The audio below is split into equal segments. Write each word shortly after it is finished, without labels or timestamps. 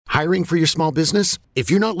Hiring for your small business?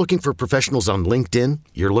 If you're not looking for professionals on LinkedIn,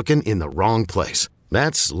 you're looking in the wrong place.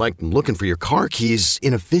 That's like looking for your car keys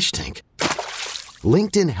in a fish tank.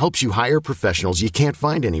 LinkedIn helps you hire professionals you can't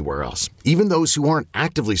find anywhere else, even those who aren't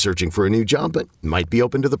actively searching for a new job but might be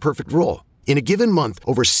open to the perfect role. In a given month,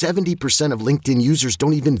 over 70% of LinkedIn users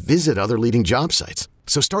don't even visit other leading job sites.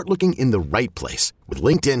 So start looking in the right place. With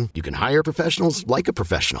LinkedIn, you can hire professionals like a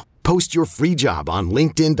professional. Post your free job on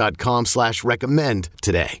linkedin.com/recommend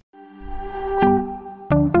today.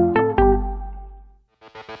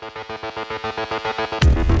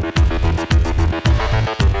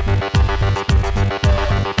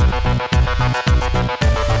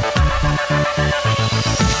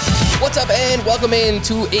 What's up, and welcome in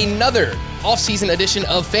to another off-season edition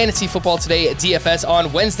of Fantasy Football Today at DFS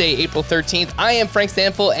on Wednesday, April 13th. I am Frank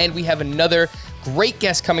Stanfill, and we have another great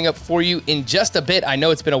guest coming up for you in just a bit. I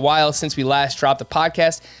know it's been a while since we last dropped the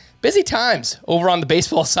podcast. Busy times over on the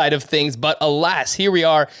baseball side of things, but alas, here we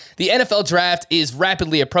are. The NFL draft is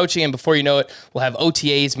rapidly approaching, and before you know it, we'll have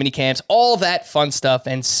OTAs, minicamps, all that fun stuff.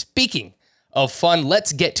 And speaking of fun,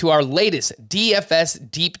 let's get to our latest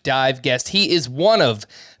DFS deep dive guest. He is one of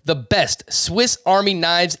the best Swiss Army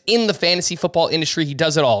knives in the fantasy football industry. He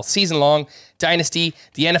does it all. Season long, Dynasty,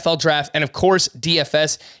 the NFL draft, and of course,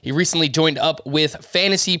 DFS. He recently joined up with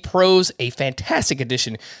Fantasy Pros, a fantastic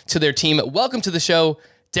addition to their team. Welcome to the show,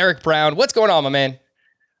 Derek Brown. What's going on, my man?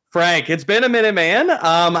 Frank, it's been a minute, man.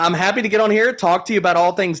 I'm happy to get on here, talk to you about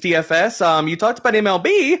all things DFS. You talked about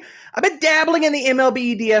MLB. I've been dabbling in the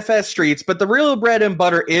MLB DFS streets, but the real bread and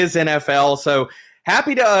butter is NFL. So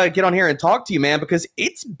happy to get on here and talk to you, man, because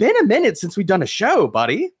it's been a minute since we've done a show,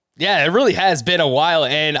 buddy. Yeah, it really has been a while,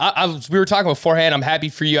 and we were talking beforehand. I'm happy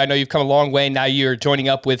for you. I know you've come a long way. Now you're joining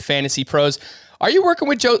up with Fantasy Pros. Are you working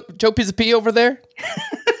with Joe Pisapia over there?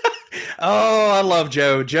 Oh, I love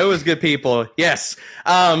Joe. Joe is good people. Yes.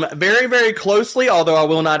 Very, very closely, although I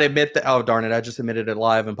will not admit that. Oh, darn it. I just admitted it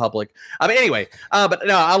live in public. Anyway, but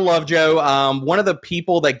no, I love Joe. One of the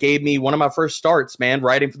people that gave me one of my first starts, man,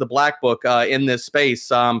 writing for the Black Book in this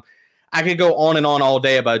space. I could go on and on all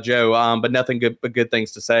day about Joe, but nothing but good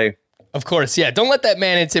things to say. Of course, yeah. Don't let that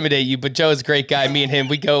man intimidate you, but Joe is a great guy. Me and him,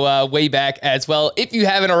 we go way back as well. If you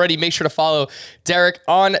haven't already, make sure to follow Derek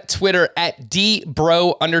on Twitter at @dbro_FFB,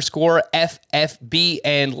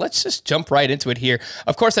 and let's just jump right into it here.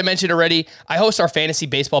 Of course, I mentioned already, I host our fantasy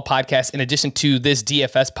baseball podcast in addition to this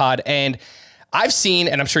DFS pod, and I've seen,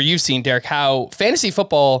 and I'm sure you've seen, Derek, how fantasy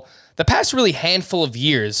football, the past really handful of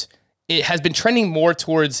years, it has been trending more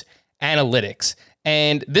towards analytics,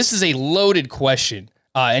 and this is a loaded question.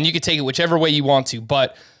 And you can take it whichever way you want to,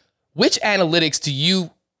 but which analytics do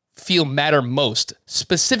you feel matter most,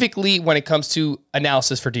 specifically when it comes to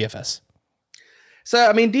analysis for DFS? So,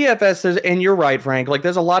 I mean, DFS, and you're right, Frank, like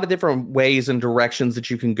there's a lot of different ways and directions that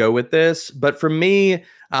you can go with this. But for me,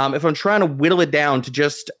 if I'm trying to whittle it down to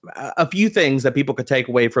just a few things that people could take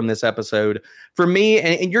away from this episode, for me,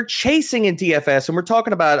 and you're chasing in DFS, and we're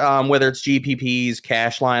talking about whether it's GPPs,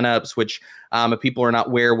 cash lineups, which if people are not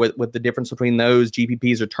aware with the difference between those,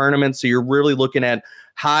 GPPs are tournaments. So you're really looking at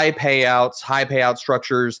high payout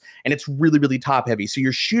structures, and it's really, really top heavy. So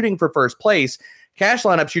you're shooting for first place. Cash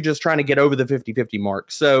lineups, you're just trying to get over the 50-50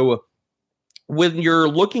 mark. So when you're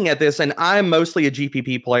looking at this, and I'm mostly a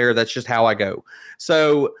GPP player, that's just how I go.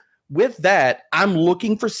 So with that, I'm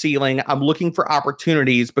looking for ceiling. I'm looking for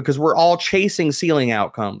opportunities because we're all chasing ceiling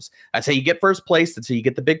outcomes. That's how you get first place. That's how you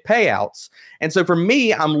get the big payouts. And so for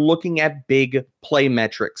me, I'm looking at big play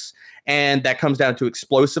metrics. And that comes down to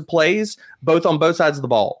explosive plays, both on both sides of the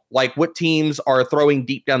ball. Like what teams are throwing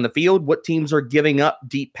deep down the field, what teams are giving up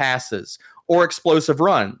deep passes or explosive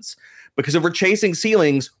runs. Because if we're chasing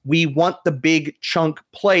ceilings, we want the big chunk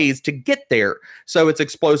plays to get there. So it's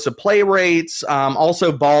explosive play rates.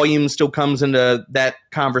 Also, volume still comes into that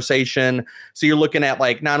conversation. So you're looking at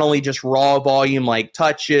like not only just raw volume like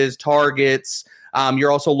touches, targets.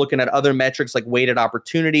 You're also looking at other metrics like weighted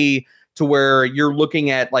opportunity, to where you're looking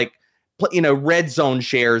at like, red zone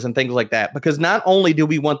shares and things like that. Because not only do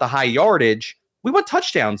we want the high yardage, we want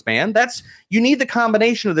touchdowns, man. You need the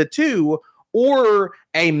combination of the two, or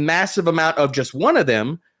a massive amount of just one of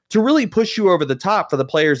them to really push you over the top for the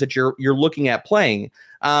players that you're looking at playing.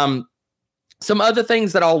 Some other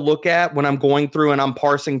things that I'll look at when I'm going through and I'm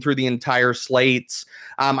parsing through the entire slates.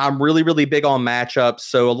 I'm really, really big on matchups.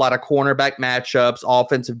 So a lot of cornerback matchups,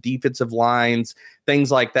 offensive, defensive lines,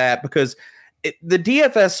 things like that, because the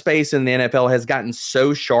DFS space in the NFL has gotten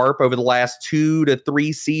so sharp over the last 2 to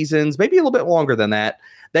 3 seasons, maybe a little bit longer than that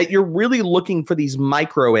you're really looking for these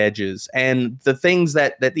micro edges and the things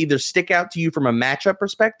that either stick out to you from a matchup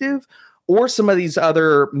perspective or some of these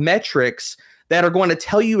other metrics that are going to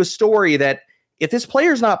tell you a story that if this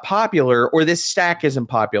player is not popular or this stack isn't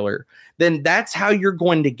popular, then that's how you're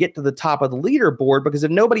going to get to the top of the leaderboard, because if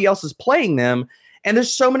nobody else is playing them, and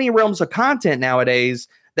there's so many realms of content nowadays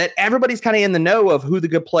that everybody's kind of in the know of who the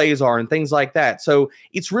good plays are and things like that. So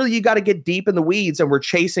it's really, you got to get deep in the weeds, and we're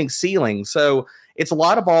chasing ceilings. So it's a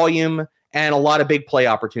lot of volume and a lot of big play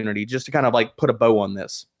opportunity, just to kind of like put a bow on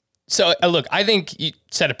this. So look, I think you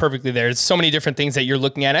said it perfectly there. There's so many different things that you're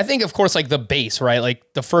looking at. I think, of course, like the base, right?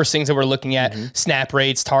 Like the first things that we're looking at, snap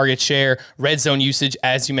rates, target share, red zone usage.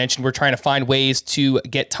 As you mentioned, we're trying to find ways to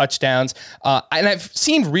get touchdowns. And I've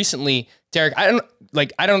seen recently, Derek, I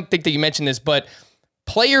don't think that you mentioned this, but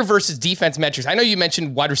player versus defense metrics. I know you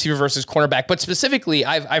mentioned wide receiver versus cornerback, but specifically,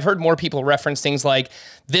 I've heard more people reference things like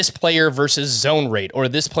this player versus zone rate or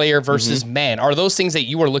this player versus man. Are those things that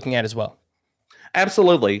you are looking at as well?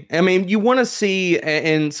 Absolutely. I mean, you want to see,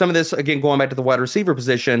 and some of this, again, going back to the wide receiver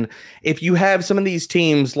position, if you have some of these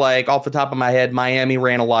teams, like off the top of my head, Miami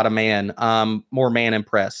ran a lot of man, more man and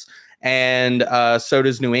press. And so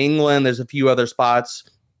does New England. There's a few other spots.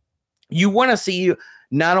 You want to see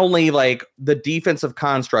not only like the defensive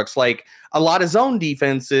constructs, like a lot of zone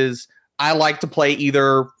defenses, I like to play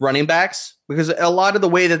either running backs, because a lot of the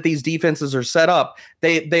way that these defenses are set up,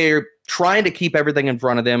 they're trying to keep everything in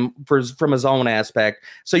front of them from a zone aspect.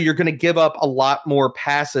 So you're going to give up a lot more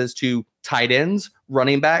passes to tight ends,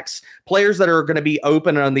 running backs, players that are going to be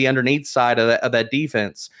open on the underneath side of that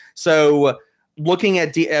defense. So looking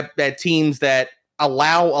at teams that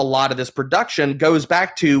allow a lot of this production goes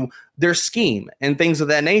back to their scheme and things of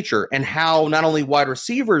that nature, and how not only wide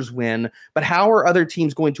receivers win, but how are other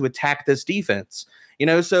teams going to attack this defense?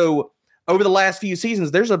 So over the last few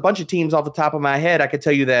seasons, there's a bunch of teams off the top of my head I could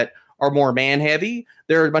tell you that are more man heavy.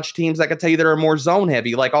 There are a bunch of teams I could tell you that are more zone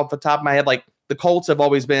heavy. Like off the top of my head, like the Colts have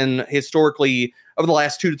always been historically, over the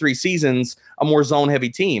last 2 to 3 seasons, a more zone heavy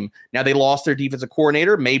team. Now they lost their defensive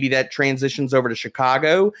coordinator. Maybe that transitions over to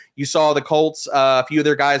Chicago. You saw the Colts, a few of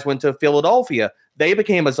their guys went to Philadelphia. They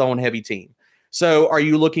became a zone heavy team. So are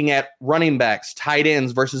you looking at running backs, tight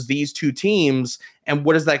ends versus these two teams? And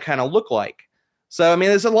what does that kind of look like? So, I mean,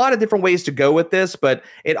 there's a lot of different ways to go with this, but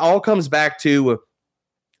it all comes back to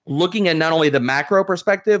looking at not only the macro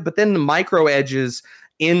perspective, but then the micro edges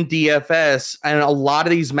in DFS and a lot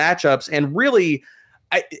of these matchups. And really,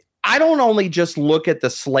 I don't only just look at the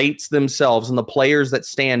slates themselves and the players that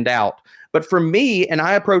stand out, but for me, and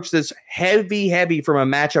I approach this heavy from a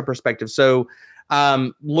matchup perspective. So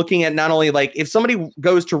looking at not only like if somebody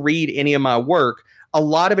goes to read any of my work, a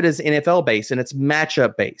lot of it is NFL based and it's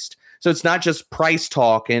matchup based. So it's not just price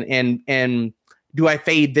talk and do I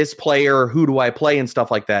fade this player? Who do I play and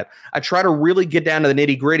stuff like that? I try to really get down to the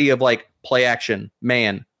nitty gritty of like play action,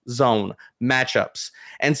 man, zone, matchups.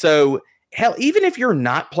 And so, hell, even if you're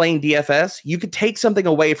not playing DFS, you could take something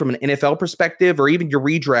away from an NFL perspective or even your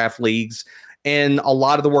redraft leagues and a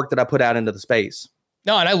lot of the work that I put out into the space.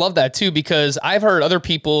 No, and I love that too, because I've heard other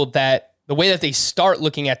people that the way that they start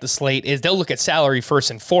looking at the slate is they'll look at salary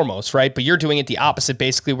first and foremost, right? But you're doing it the opposite,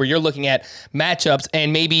 basically, where you're looking at matchups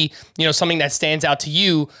and maybe, something that stands out to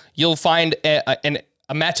you, you'll find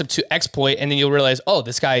a matchup to exploit, and then you'll realize, oh,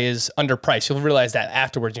 this guy is underpriced. You'll realize that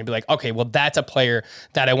afterwards, and you'll be like, okay, well, that's a player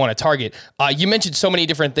that I want to target. You mentioned so many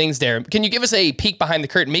different things there. Can you give us a peek behind the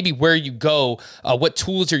curtain, maybe where you go, what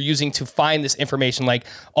tools you're using to find this information, like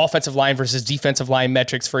offensive line versus defensive line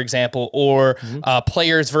metrics, for example, or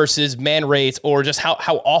players versus man rates, or just how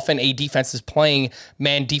often a defense is playing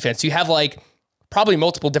man defense? You have like probably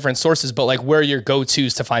multiple different sources, but like where are your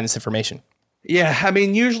go-tos to find this information? Yeah, I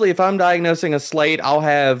mean, usually if I'm diagnosing a slate, I'll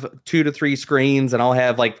have 2 to 3 screens and I'll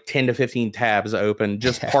have like 10 to 15 tabs open,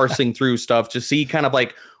 just parsing through stuff to see kind of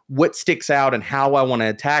like what sticks out and how I want to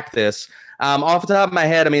attack this. Off the top of my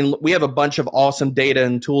head, I mean, we have a bunch of awesome data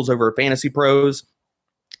and tools over at Fantasy Pros.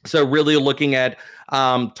 So really looking at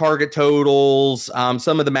target totals,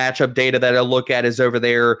 some of the matchup data that I look at is over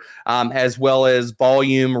there, as well as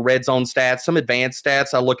volume, red zone stats, some advanced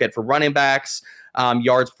stats I look at for running backs,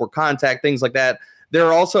 yards before contact, things like that. There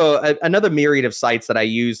are also another myriad of sites that I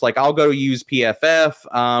use. Like I'll go use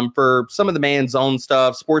PFF for some of the man zone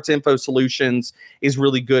stuff. Sports Info Solutions is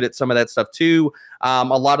really good at some of that stuff too. A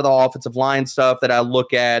lot of the offensive line stuff that I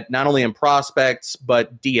look at, not only in prospects,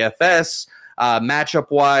 but DFS,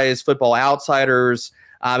 matchup wise, Football Outsiders.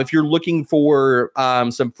 If you're looking for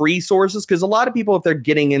some free sources, because a lot of people, if they're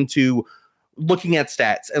getting into looking at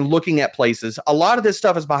stats and looking at places, a lot of this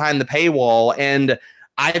stuff is behind the paywall, and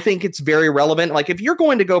I think it's very relevant. Like if you're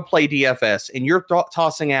going to go play DFS and you're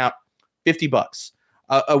tossing out $50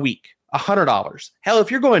 a week, $100, hell,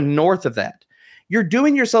 if you're going north of that, you're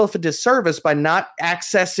doing yourself a disservice by not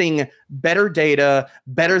accessing better data,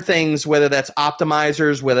 better things, whether that's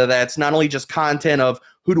optimizers, whether that's not only just content of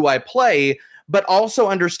who do I play, but also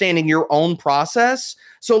understanding your own process.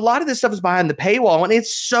 So a lot of this stuff is behind the paywall, and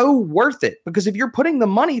it's so worth it, because if you're putting the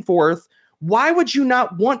money forth, why would you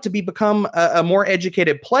not want to become a more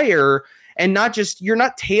educated player, and not just, you're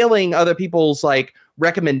not tailing other people's like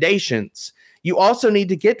recommendations. You also need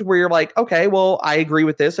to get to where you're like, okay, well, I agree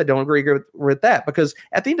with this, I don't agree with that, because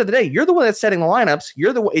at the end of the day, you're the one that's setting the lineups.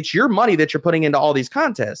 It's your money that you're putting into all these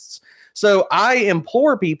contests. So I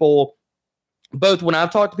implore people, both when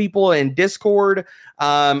I've talked to people in Discord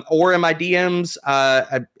or in my DMs,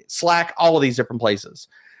 Slack, all of these different places,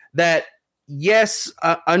 that yes,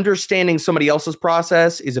 understanding somebody else's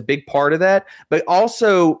process is a big part of that, but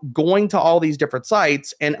also going to all these different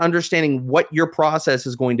sites and understanding what your process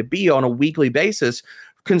is going to be on a weekly basis,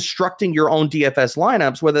 constructing your own DFS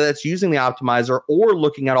lineups, whether that's using the optimizer or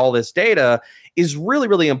looking at all this data, is really,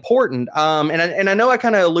 really important. And I know I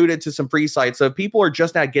kind of alluded to some free sites. So if people are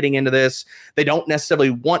just now getting into this, they don't necessarily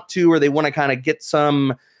want to, or they want to kind of get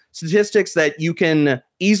some statistics that you can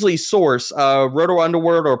easily source. Roto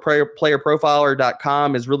Underworld or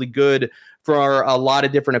playerprofiler.com is really good for a lot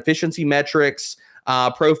of different efficiency metrics.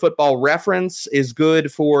 Pro Football Reference is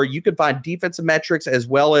good for, you can find defensive metrics as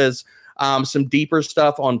well as some deeper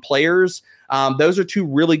stuff on players. Those are two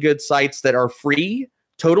really good sites that are free,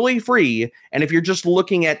 totally free. And if you're just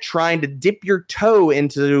looking at trying to dip your toe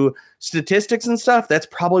into statistics and stuff, that's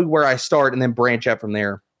probably where I start and then branch out from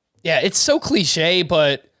there. Yeah, it's so cliche,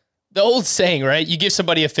 but the old saying, right? You give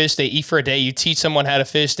somebody a fish, they eat for a day. You teach someone how to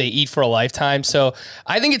fish, they eat for a lifetime. So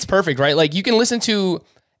I think it's perfect, right? Like, you can listen to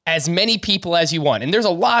as many people as you want. And there's a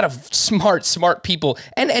lot of smart people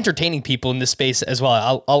and entertaining people in this space as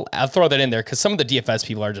well. I'll throw that in there because some of the DFS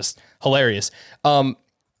people are just hilarious.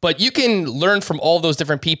 But you can learn from all those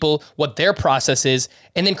different people what their process is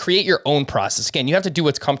and then create your own process. Again, you have to do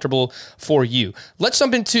what's comfortable for you. Let's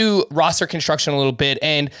jump into roster construction a little bit.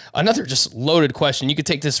 And another just loaded question. You could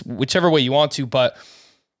take this whichever way you want to, but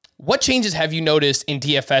what changes have you noticed in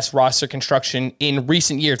DFS roster construction in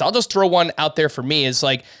recent years? I'll just throw one out there for me. Is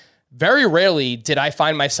like, very rarely did I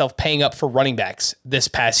find myself paying up for running backs this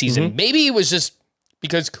past season. Mm-hmm. Maybe it was just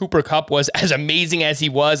because Cooper Kupp was as amazing as he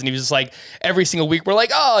was, and he was just like, every single week we're like,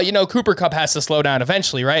 oh, Cooper Kupp has to slow down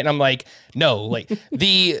eventually, right? And I'm like, no, like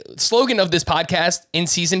the slogan of this podcast in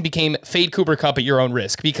season became fade Cooper Kupp at your own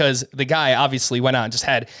risk, because the guy obviously went out and just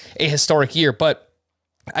had a historic year. But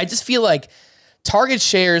I just feel like target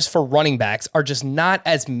shares for running backs are just not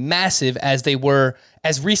as massive as they were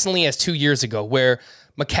as recently as 2 years ago, where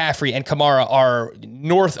McCaffrey and Kamara are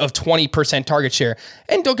north of 20% target share.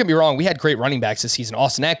 And don't get me wrong, we had great running backs this season.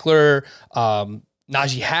 Austin Eckler,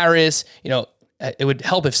 Najee Harris. It would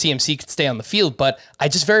help if CMC could stay on the field, but I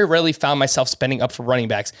just very rarely found myself spending up for running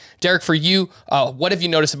backs. Derek, for you, what have you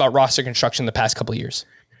noticed about roster construction the past couple of years?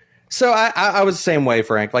 So I was the same way,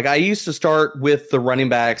 Frank. Like, I used to start with the running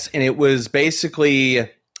backs, and it was basically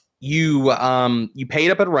you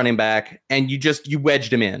paid up at running back and you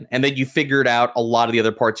wedged him in, and then you figured out a lot of the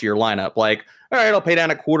other parts of your lineup. Like, all right, I'll pay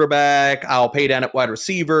down at quarterback, I'll pay down at wide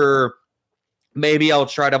receiver, maybe I'll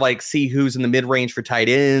try to like see who's in the mid range for tight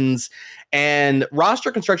ends. And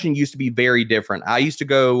roster construction used to be very different. I used to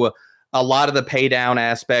go a lot of the pay down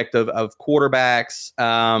aspect of quarterbacks.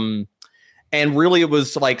 And really, it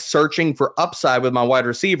was like searching for upside with my wide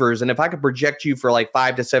receivers. And if I could project you for like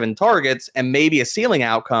 5 to 7 targets and maybe a ceiling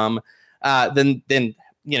outcome, then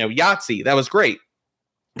Yahtzee, that was great.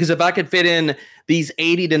 Because if I could fit in these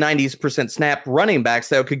 80 to 90% snap running backs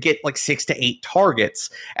that could get like 6 to 8 targets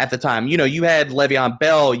at the time, you had Le'Veon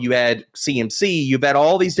Bell, you had CMC, you've had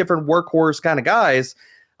all these different workhorse kind of guys.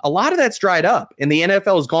 A lot of that's dried up, and the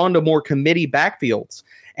NFL has gone to more committee backfields.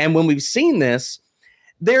 And when we've seen this,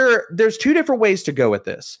 there's 2 different ways to go with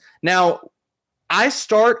this. Now, I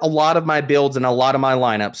start a lot of my builds and a lot of my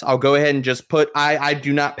lineups. I'll go ahead and just put, I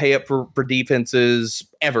do not pay up for defenses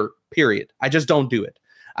ever, period. I just don't do it.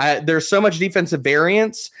 There's so much defensive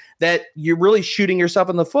variance that you're really shooting yourself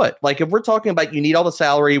in the foot. Like, if we're talking about you need all the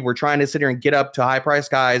salary, we're trying to sit here and get up to high price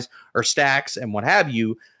guys or stacks and what have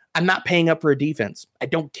you, I'm not paying up for a defense. I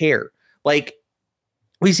don't care. Like,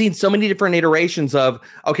 we've seen so many different iterations of,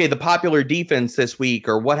 okay, the popular defense this week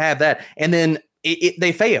or what have that, and then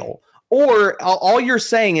they fail. Or all you're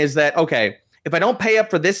saying is that, okay, if I don't pay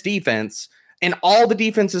up for this defense and all the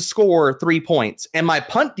defenses score 3 points and my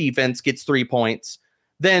punt defense gets 3 points,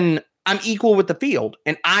 then I'm equal with the field.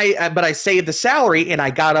 But I saved the salary and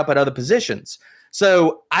I got up at other positions.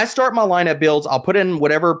 So I start my lineup builds. I'll put in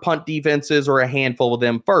whatever punt defenses or a handful of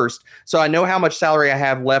them first, so I know how much salary I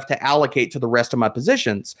have left to allocate to the rest of my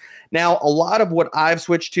positions. Now, a lot of what I've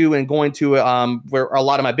switched to and going to where a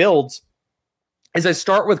lot of my builds is I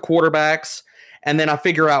start with quarterbacks, and then I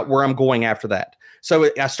figure out where I'm going after that.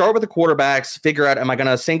 So I start with the quarterbacks, figure out, am I going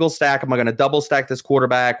to single stack? Am I going to double stack this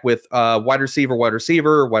quarterback with wide receiver,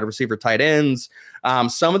 tight ends?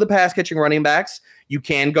 Some of the pass catching running backs, you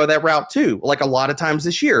can go that route too. Like a lot of times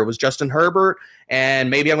this year, it was Justin Herbert, and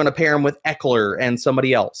maybe I'm going to pair him with Eckler and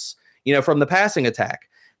somebody else, from the passing attack.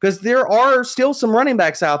 Because there are still some running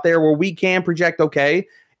backs out there where we can project, okay,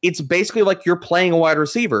 it's basically like you're playing a wide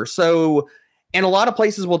receiver. So, and a lot of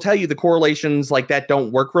places will tell you the correlations like that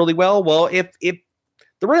don't work really well. Well, if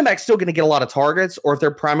the running back's still going to get a lot of targets, or if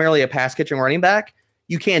they're primarily a pass catching running back,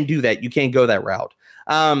 you can do that. You can go that route.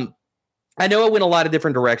 I know it went a lot of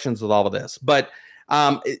different directions with all of this, but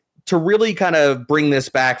to really kind of bring this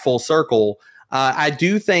back full circle, I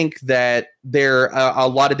do think that there are a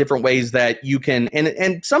lot of different ways that you can,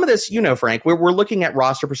 and some of this, Frank, we're looking at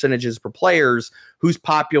roster percentages for players, who's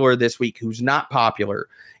popular this week, who's not popular,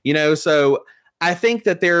 so I think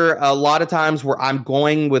that there are a lot of times where I'm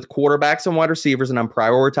going with quarterbacks and wide receivers, and I'm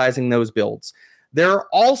prioritizing those builds. There are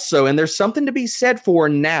also, and there's something to be said for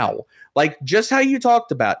now, like just how you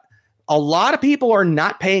talked about, a lot of people are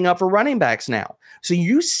not paying up for running backs now. So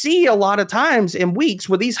you see a lot of times in weeks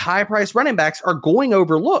where these high-priced running backs are going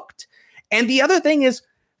overlooked. And the other thing is,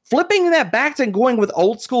 flipping that back to going with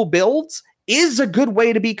old school builds is a good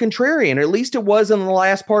way to be contrarian, or at least it was in the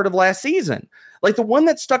last part of last season. Like the one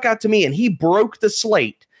that stuck out to me, and he broke the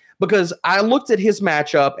slate, because I looked at his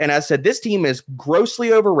matchup and I said, this team is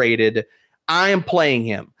grossly overrated. I am playing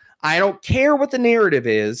him. I don't care what the narrative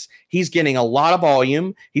is. He's getting a lot of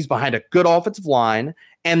volume. He's behind a good offensive line.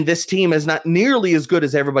 And this team is not nearly as good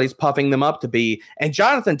as everybody's puffing them up to be. And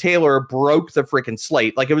Jonathan Taylor broke the freaking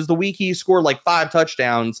slate. Like, it was the week he scored like 5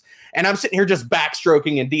 touchdowns. And I'm sitting here just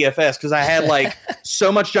backstroking in DFS because I had like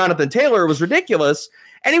so much Jonathan Taylor. It was ridiculous.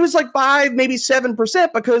 And he was like 5, maybe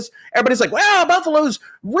 7%, because everybody's like, well, Buffalo's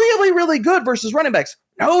really, really good versus running backs.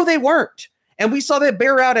 No, they weren't. And we saw that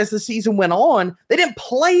bear out as the season went on. They didn't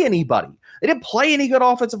play anybody. They didn't play any good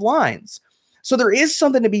offensive lines. So there is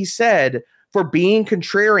something to be said for being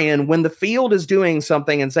contrarian when the field is doing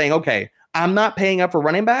something and saying, okay, I'm not paying up for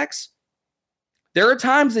running backs. There are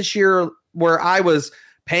times this year where I was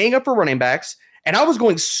paying up for running backs and I was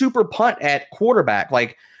going super punt at quarterback.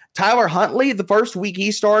 Like Tyler Huntley, the first week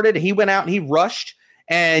he started, he went out and he rushed.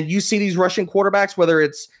 And you see these rushing quarterbacks, whether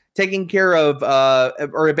it's taking care of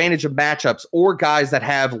or advantage of matchups or guys that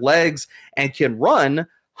have legs and can run.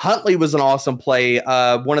 Huntley was an awesome play.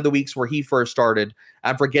 One of the weeks where he first started,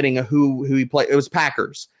 I'm forgetting who he played. It was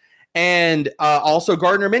Packers. And also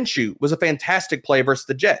Gardner Minshew was a fantastic play versus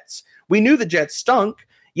the Jets. We knew the Jets stunk,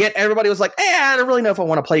 yet everybody was like, I don't really know if I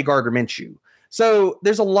want to play Gardner Minshew. So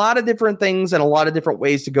there's a lot of different things and a lot of different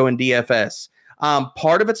ways to go in DFS.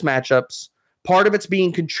 Part of it's matchups. Part of it's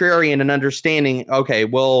being contrarian and understanding, okay,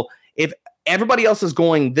 well, if everybody else is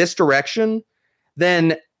going this direction,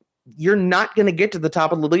 then you're not going to get to the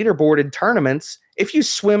top of the leaderboard in tournaments if you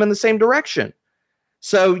swim in the same direction.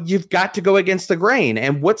 So you've got to go against the grain.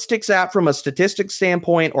 And what sticks out from a statistics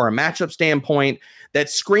standpoint or a matchup standpoint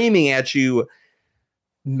that's screaming at you,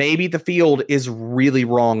 maybe the field is really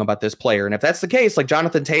wrong about this player. And if that's the case, like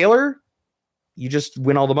Jonathan Taylor, you just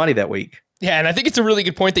win all the money that week. Yeah, and I think it's a really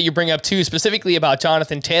good point that you bring up, too, specifically about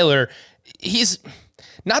Jonathan Taylor. He's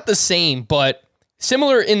not the same, but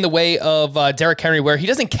similar in the way of Derrick Henry, where he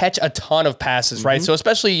doesn't catch a ton of passes, right? So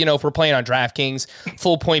especially, if we're playing on DraftKings,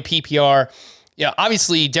 full point PPR,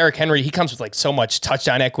 obviously Derrick Henry, he comes with like so much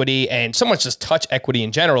touchdown equity and so much just touch equity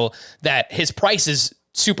in general that his price is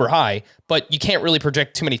super high, but you can't really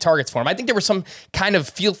project too many targets for him. I think there was some kind of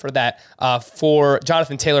feel for that for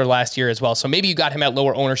Jonathan Taylor last year as well. So maybe you got him at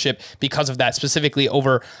lower ownership because of that, specifically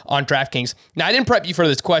over on DraftKings. Now, I didn't prep you for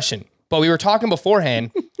this question, but we were talking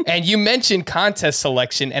beforehand, and you mentioned contest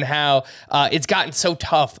selection and how it's gotten so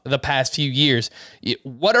tough the past few years.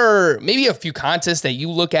 What are maybe a few contests that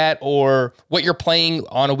you look at or what you're playing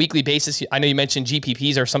on a weekly basis? I know you mentioned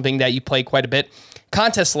GPPs are something that you play quite a bit.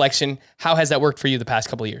 Contest selection, how has that worked for you the past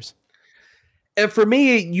couple of years? And for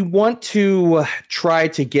me, you want to try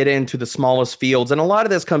to get into the smallest fields. And a lot of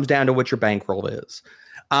this comes down to what your bankroll is.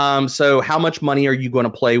 So how much money are you going to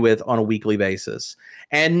play with on a weekly basis?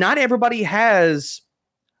 And not everybody has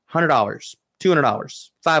 $100, $200,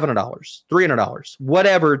 $500, $300,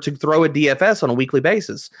 whatever to throw a DFS on a weekly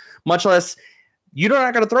basis, much less you're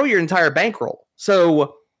not going to throw your entire bankroll.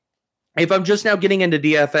 So if I'm just now getting into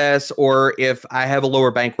DFS, or if I have a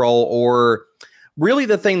lower bankroll, or really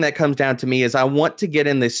the thing that comes down to me is I want to get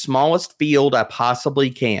in the smallest field I possibly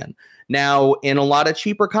can. Now, in a lot of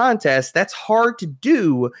cheaper contests, that's hard to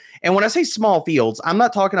do. And when I say small fields, I'm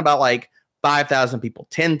not talking about like 5,000 people,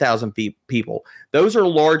 10,000 people. Those are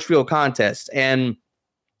large field contests. And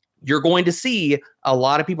you're going to see a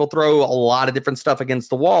lot of people throw a lot of different stuff against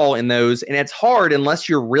the wall in those. And it's hard unless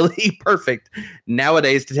you're really perfect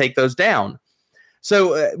nowadays to take those down.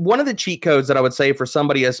 So one of the cheat codes that I would say for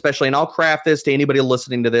somebody, especially, and I'll craft this to anybody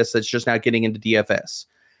listening to this that's just now getting into DFS.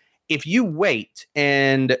 If you wait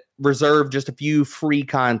and reserve just a few free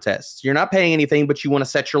contests, you're not paying anything, but you want to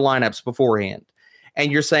set your lineups beforehand. And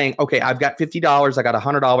you're saying, okay, I've got $50, I got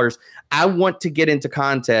 $100. I want to get into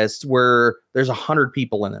contests where there's 100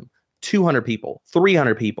 people in them, 200 people,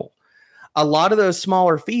 300 people. A lot of those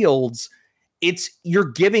smaller fields, you're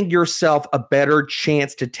giving yourself a better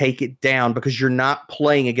chance to take it down because you're not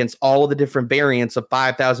playing against all of the different variants of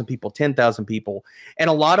 5,000 people, 10,000 people. And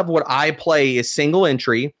a lot of what I play is single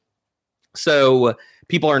entry. So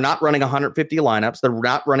people are not running 150 lineups. They're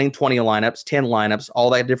not running 20 lineups, 10 lineups, all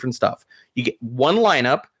that different stuff. You get one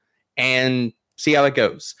lineup and see how it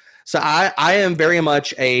goes. So I am very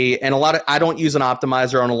much I don't use an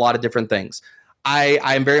optimizer on a lot of different things. I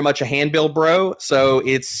am very much a hand build bro. So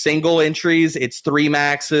it's single entries. It's 3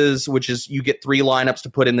 maxes, which is you get 3 lineups to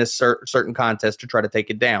put in this certain contest to try to take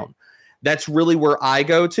it down. That's really where I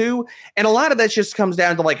go to. And a lot of that just comes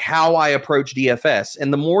down to like how I approach DFS.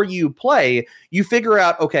 And the more you play, you figure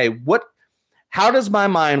out, okay, how does my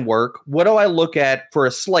mind work? What do I look at for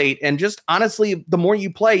a slate? And just honestly, the more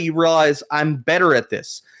you play, you realize I'm better at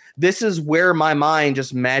this. This is where my mind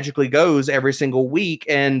just magically goes every single week.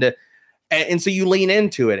 And so you lean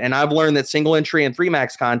into it. And I've learned that single entry and 3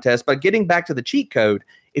 max contests, but getting back to the cheat code,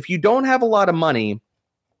 if you don't have a lot of money,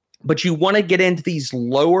 but you want to get into these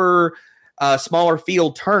lower, smaller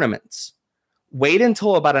field tournaments, wait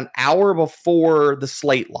until about an hour before the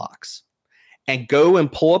slate locks and go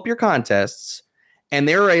and pull up your contests. And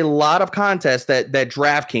there are a lot of contests that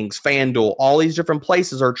DraftKings, FanDuel, all these different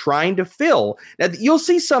places are trying to fill. Now, you'll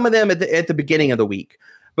see some of them at the beginning of the week,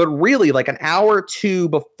 but really like an hour or two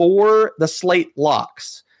before the slate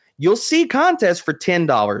locks, you'll see contests for $10,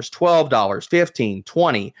 $12, $15,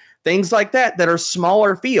 $20, things like that are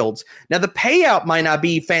smaller fields. Now, the payout might not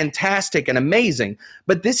be fantastic and amazing,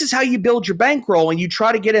 but this is how you build your bankroll and you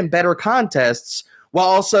try to get in better contests while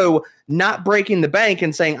also not breaking the bank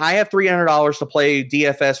and saying, I have $300 to play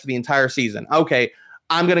DFS for the entire season. Okay,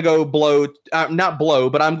 I'm going to go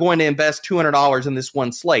but I'm going to invest $200 in this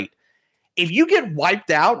one slate. If you get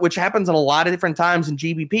wiped out, which happens in a lot of different times in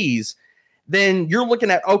GPPs, then you're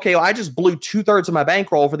looking at, okay, well, I just blew 2/3 of my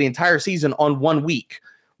bankroll for the entire season on 1 week.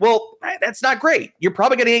 Well, that's not great. You're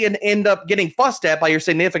probably going to end up getting fussed at by your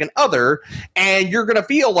significant other, and you're going to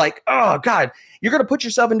feel like, oh, God, you're going to put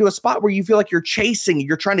yourself into a spot where you feel like you're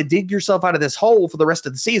trying to dig yourself out of this hole for the rest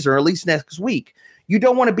of the season, or at least next week. You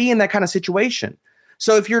don't want to be in that kind of situation.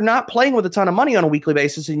 So if you're not playing with a ton of money on a weekly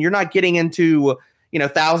basis and you're not getting into,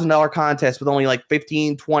 $1,000 contests with only like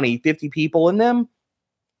 15, 20, 50 people in them,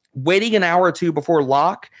 waiting an hour or two before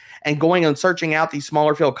lock and going and searching out these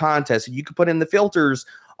smaller field contests, you could put in the filters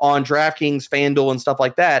on DraftKings, FanDuel, and stuff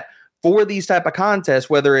like that for these type of contests,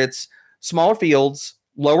 whether it's smaller fields,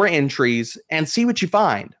 lower entries, and see what you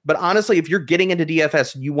find. But honestly, if you're getting into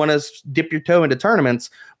DFS, you want to dip your toe into tournaments,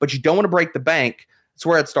 but you don't want to break the bank, that's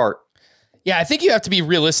where I'd start. Yeah, I think you have to be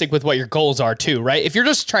realistic with what your goals are too, right? If you're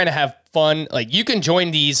just trying to have fun, like you can join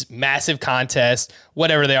these massive contests,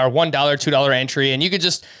 whatever they are, $1, $2 entry, and you could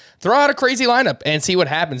just throw out a crazy lineup and see what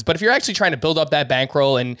happens. But if you're actually trying to build up that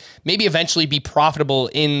bankroll and maybe eventually be profitable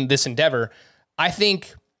in this endeavor, I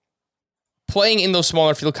think playing in those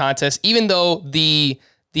smaller field contests, even though the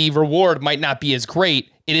reward might not be as great,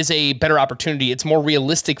 it is a better opportunity. It's more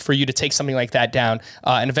realistic for you to take something like that down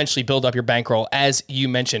and eventually build up your bankroll, as you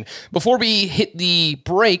mentioned. Before we hit the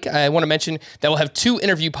break, I want to mention that we'll have 2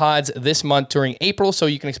 interview pods this month during April, so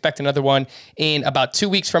you can expect another one in about 2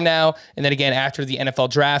 weeks from now, and then again after the NFL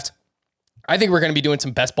draft. I think we're going to be doing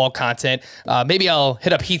some best ball content. Maybe I'll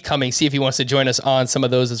hit up Heath Cummings, see if he wants to join us on some of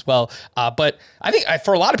those as well. But I think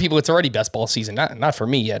for a lot of people, it's already best ball season. Not for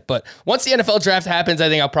me yet. But once the NFL draft happens, I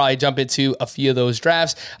think I'll probably jump into a few of those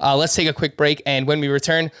drafts. Let's take a quick break. And when we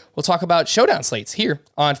return, we'll talk about showdown slates here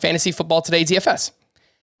on Fantasy Football Today DFS.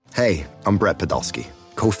 Hey, I'm Brett Podolsky,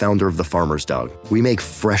 co-founder of The Farmer's Dog. We make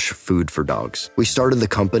fresh food for dogs. We started the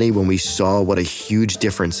company when we saw what a huge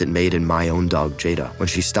difference it made in my own dog, Jada, when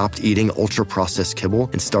she stopped eating ultra-processed kibble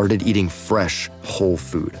and started eating fresh, whole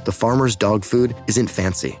food. The Farmer's Dog food isn't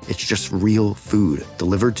fancy. It's just real food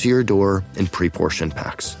delivered to your door in pre-portioned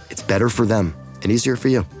packs. It's better for them and easier for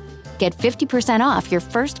you. Get 50% off your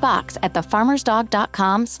first box at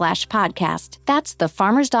thefarmersdog.com/podcast. That's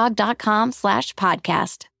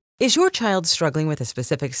thefarmersdog.com/podcast. Is your child struggling with a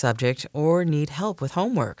specific subject or need help with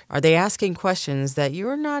homework? Are they asking questions that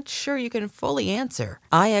you're not sure you can fully answer?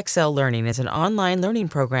 IXL Learning is an online learning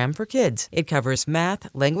program for kids. It covers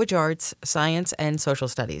math, language arts, science, and social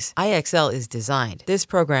studies. IXL is designed. This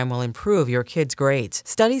program will improve your kids' grades.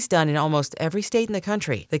 Studies done in almost every state in the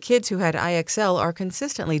country. The kids who had IXL are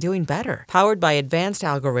consistently doing better. Powered by advanced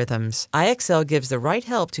algorithms, IXL gives the right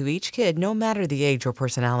help to each kid no matter the age or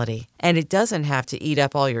personality. And it doesn't have to eat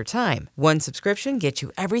up all your time. One subscription gets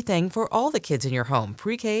you everything for all the kids in your home,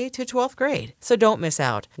 pre-K to 12th grade. So don't miss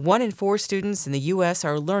out. 1 in 4 students in the U.S.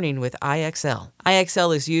 are learning with IXL.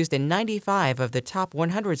 IXL is used in 95 of the top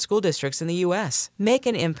 100 school districts in the U.S. Make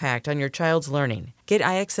an impact on your child's learning. Get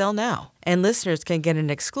IXL now. And listeners can get an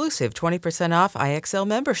exclusive 20% off IXL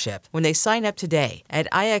membership when they sign up today at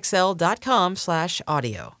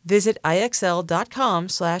IXL.com/audio. Visit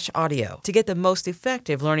IXL.com/audio to get the most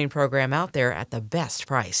effective learning program out there at the best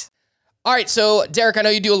price. All right, so Derek, I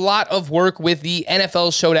know you do a lot of work with the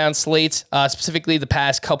NFL Showdown slates, specifically the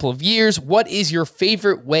past couple of years. What is your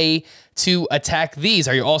favorite way to attack these?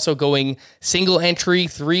 Are you also going single entry,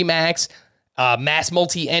 3 max, mass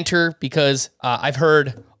multi-enter? Because I've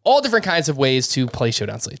heard all different kinds of ways to play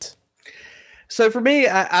Showdown slates. So for me,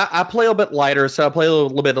 I play a little bit lighter, so I play a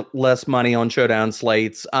little bit less money on Showdown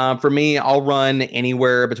slates. For me, I'll run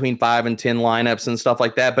anywhere between 5 and 10 lineups and stuff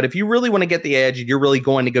like that. But if you really want to get the edge, you're really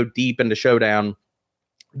going to go deep into Showdown.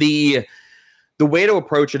 The way to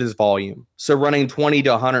approach it is volume. So running 20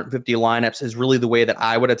 to 150 lineups is really the way that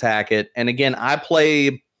I would attack it. And again, I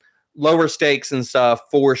play lower stakes and stuff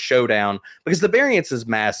for Showdown because the variance is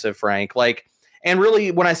massive, Frank. And really,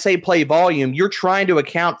 when I say play volume, you're trying to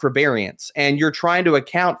account for variance and you're trying to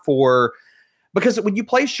account for, because when you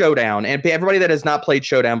play Showdown, and everybody that has not played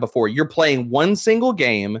Showdown before, you're playing one single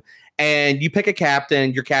game and you pick a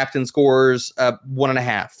captain, your captain scores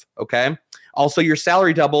 1.5. Okay. Also, your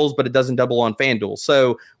salary doubles, but it doesn't double on FanDuel.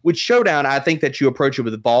 So with Showdown, I think that you approach it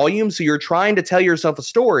with volume. So you're trying to tell yourself a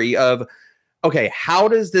story of, okay, how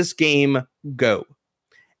does this game go?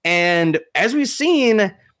 And as we've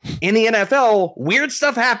seen in the NFL, weird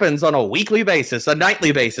stuff happens on a weekly basis, a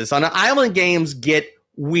nightly basis. On island games get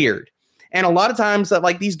weird. And a lot of times that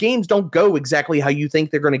these games don't go exactly how you think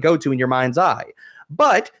they're going to go to in your mind's eye.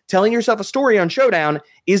 But telling yourself a story on Showdown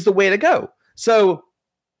is the way to go. So,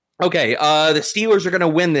 okay, the Steelers are going to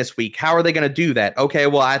win this week. How are they going to do that? Okay,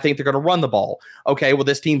 well, I think they're going to run the ball. Okay, well,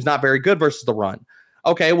 this team's not very good versus the run.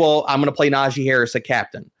 Okay, well, I'm going to play Najee Harris at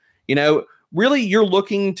captain. Really, you're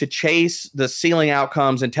looking to chase the ceiling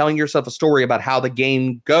outcomes and telling yourself a story about how the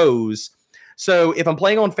game goes. So if I'm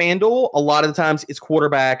playing on FanDuel, a lot of the times it's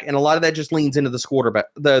quarterback, and a lot of that just leans into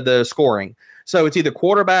the scoring. So it's either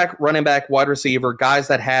quarterback, running back, wide receiver, guys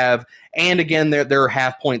that have, and again, they're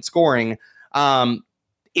half-point scoring.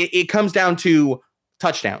 It comes down to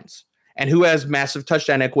touchdowns and who has massive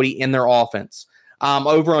touchdown equity in their offense.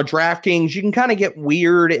 Over on DraftKings, you can kind of get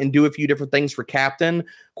weird and do a few different things for captain.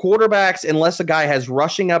 Quarterbacks, unless a guy has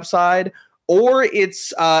rushing upside, or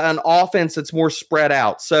it's an offense that's more spread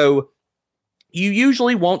out. So you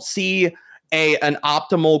usually won't see an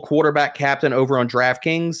optimal quarterback captain over on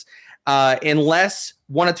DraftKings unless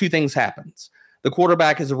one of two things happens. The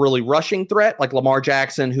quarterback is a really rushing threat, like Lamar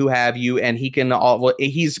Jackson, who have you, and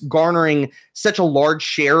he's garnering such a large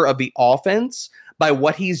share of the offense by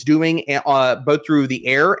what he's doing both through the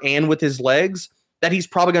air and with his legs, that he's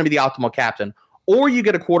probably going to be the optimal captain. Or you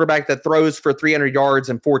get a quarterback that throws for 300 yards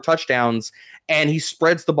and 4 touchdowns, and he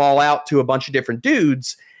spreads the ball out to a bunch of different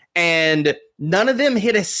dudes, and none of them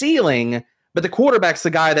hit a ceiling, but the quarterback's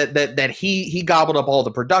the guy that he gobbled up all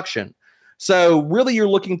the production. So really you're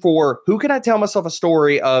looking for, who can I tell myself a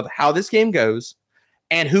story of how this game goes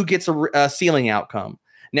and who gets a ceiling outcome.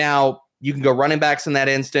 Now, you can go running backs in that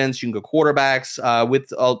instance. You can go quarterbacks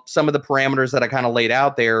with some of the parameters that I kind of laid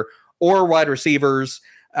out there, or wide receivers.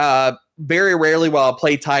 Very rarely will I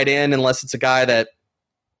play tight end unless it's a guy that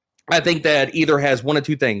I think that either has one of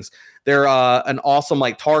two things. They're an awesome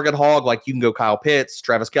target hog, you can go Kyle Pitts,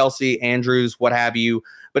 Travis Kelce, Andrews, what have you.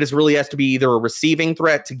 But it really has to be either a receiving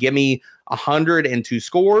threat to give me 102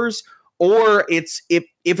 scores, or it's if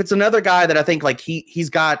it's another guy that I think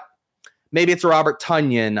he's got. Maybe it's a Robert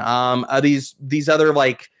Tonyan. These other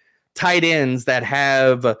tight ends that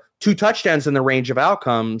have 2 touchdowns in the range of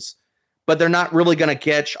outcomes, but they're not really going to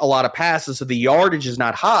catch a lot of passes, so the yardage is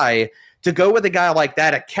not high. To go with a guy like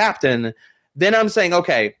that at captain, then I'm saying,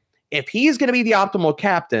 okay, if he's going to be the optimal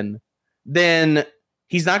captain, then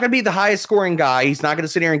he's not going to be the highest scoring guy. He's not going to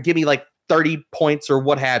sit here and give me 30 points or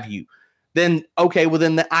what have you, then okay, well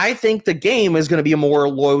then I think the game is going to be a more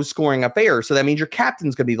low scoring affair. So that means your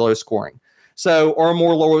captain's going to be low scoring. So, or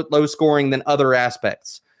more low scoring than other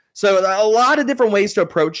aspects. So a lot of different ways to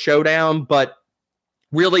approach Showdown, but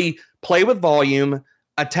really play with volume,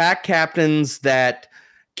 attack captains that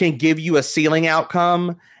can give you a ceiling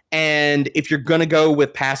outcome. And if you're going to go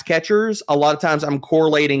with pass catchers, a lot of times I'm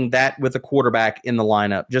correlating that with a quarterback in the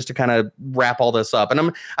lineup just to kind of wrap all this up.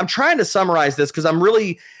 And I'm trying to summarize this because I'm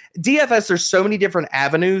really DFS. There's so many different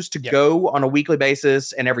avenues to go on a weekly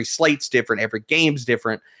basis, and every slate's different, every game's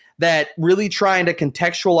different, that really trying to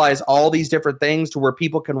contextualize all these different things to where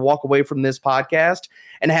people can walk away from this podcast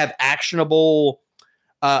and have actionable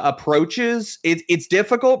approaches. It's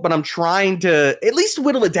difficult, but I'm trying to at least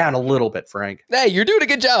whittle it down a little bit, Frank. Hey, you're doing a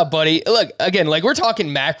good job, buddy. Look, again, like we're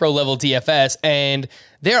talking macro level DFS, and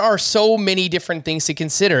there are so many different things to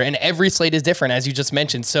consider, and every slate is different, as you just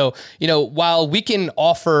mentioned. So, while we can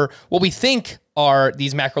offer what we think are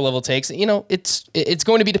these macro level takes, it's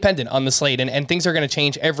going to be dependent on the slate, and things are going to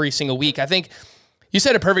change every single week. I think you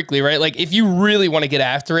said it perfectly, right? Like if you really want to get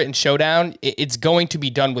after it in Showdown, it's going to be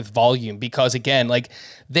done with volume because again, like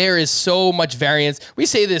there is so much variance. We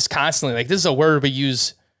say this constantly, like this is a word we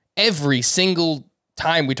use every single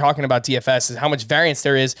time we're talking about DFS is how much variance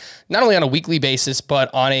there is, not only on a weekly basis, but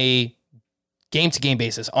on a game-to-game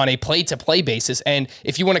basis, on a play-to-play basis. And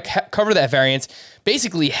if you want to cover that variance,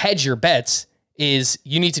 basically hedge your bets is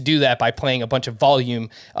you need to do that by playing a bunch of volume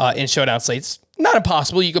in Showdown slates. Not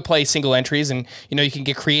impossible. You could play single entries and, you can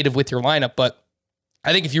get creative with your lineup. But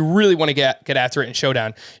I think if you really want to get after it in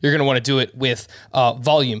Showdown, you're going to want to do it with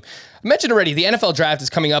volume. I mentioned already, the NFL draft is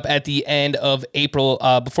coming up at the end of April.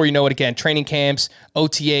 Before you know it, again, training camps,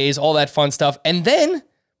 OTAs, all that fun stuff. And then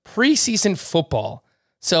preseason football.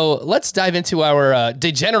 So let's dive into our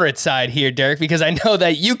degenerate side here, Derek, because I know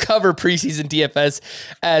that you cover preseason DFS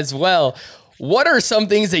as well. What are some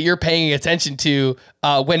things that you're paying attention to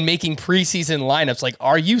when making preseason lineups? Like,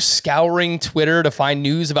 are you scouring Twitter to find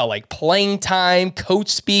news about like playing time, coach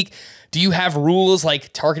speak? Do you have rules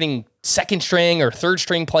like targeting second string or third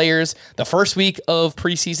string players the first week of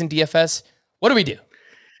preseason DFS? What do we do?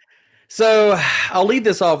 So I'll lead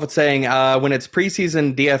this off with saying when it's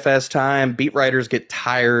preseason DFS time, beat writers get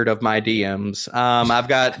tired of my DMs. I've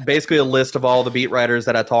got basically a list of all the beat writers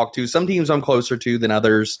that I talk to. Some teams I'm closer to than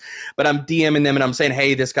others, but I'm DMing them and I'm saying,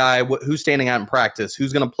 hey, this guy, who's standing out in practice?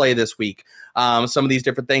 Who's going to play this week? Some of these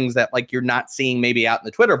different things that like you're not seeing maybe out in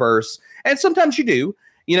the Twitterverse. And sometimes you do,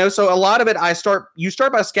 so a lot of it, you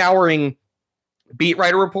start by scouring beat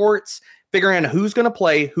writer reports, figuring out who's going to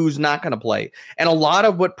play, who's not going to play. And a lot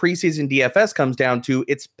of what preseason DFS comes down to,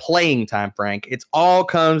 it's playing time, Frank. It's all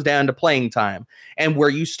comes down to playing time. And where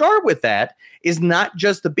you start with that is not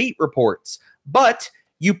just the beat reports, but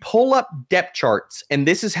you pull up depth charts. And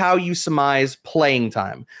this is how you surmise playing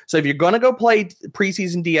time. So if you're going to go play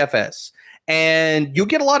preseason DFS, and you'll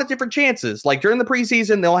get a lot of different chances. Like during the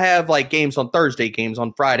preseason, they'll have like games on Thursday, games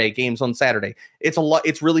on Friday, games on Saturday.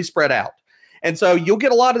 It's really spread out. And so you'll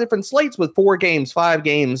get a lot of different slates with 4 games, 5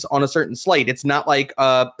 games on a certain slate. It's not like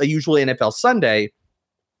a usually NFL Sunday.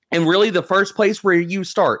 And really the first place where you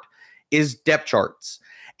start is depth charts.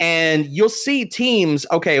 And you'll see teams,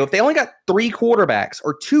 okay, if they only got 3 quarterbacks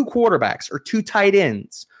or 2 tight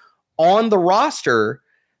ends on the roster,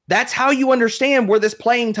 that's how you understand where this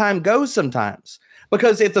playing time goes sometimes.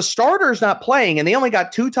 Because if the starter's not playing and they only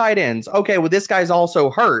got 2 tight ends, okay, well, this guy's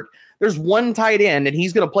also hurt. There's 1 tight end and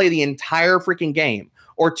he's going to play the entire freaking game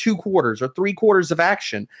or 2 quarters or 3 quarters of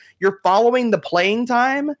action. You're following the playing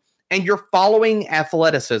time and you're following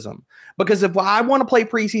athleticism. Because if I want to play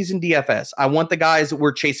preseason DFS, I want the guys that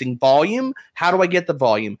we're chasing volume. How do I get the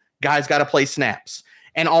volume? Guys got to play snaps.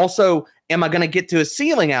 And also, am I going to get to a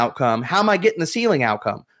ceiling outcome? How am I getting the ceiling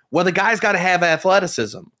outcome? Well, the guys got to have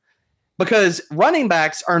athleticism. Because running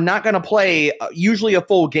backs are not going to play usually a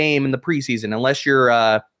full game in the preseason unless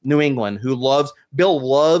you're New England, Bill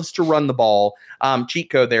loves to run the ball.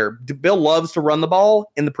 Cheat code there. Bill loves to run the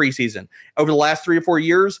ball in the preseason. Over the last 3 or 4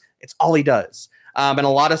 years, it's all he does. And a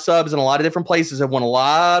lot of subs and a lot of different places have won a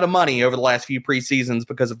lot of money over the last few preseasons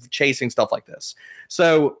because of chasing stuff like this.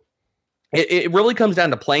 So it really comes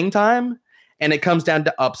down to playing time and it comes down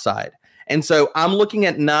to upside. And so I'm looking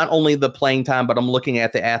at not only the playing time, but I'm looking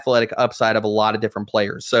at the athletic upside of a lot of different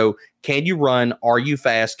players. So can you run? Are you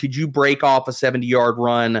fast? Could you break off a 70-yard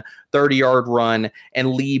run, 30-yard run,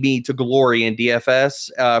 and lead me to glory in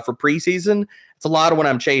DFS for preseason? It's a lot of what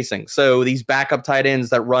I'm chasing. So these backup tight ends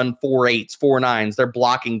that run 4.8s, 4.9s, they're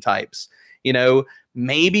blocking types.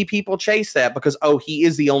 Maybe people chase that because, he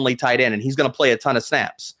is the only tight end and he's going to play a ton of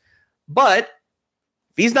snaps. But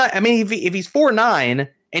If he's not, I mean, if he's 4'9"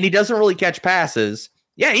 and he doesn't really catch passes,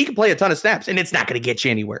 yeah, he can play a ton of snaps and it's not going to get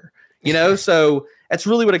you anywhere, So that's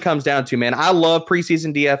really what it comes down to, man. I love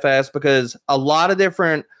preseason DFS because a lot of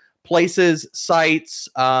different places, sites,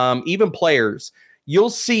 even players, you'll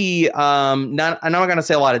see, I'm not going to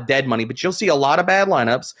say a lot of dead money, but you'll see a lot of bad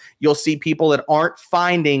lineups. You'll see people that aren't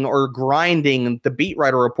finding or grinding the beat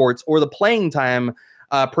writer reports or the playing time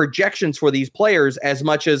projections for these players as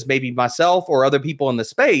much as maybe myself or other people in the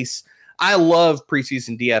space. I love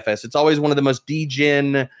preseason DFS. It's always one of the most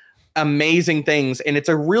degen, amazing things. And it's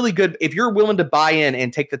a really good, if you're willing to buy in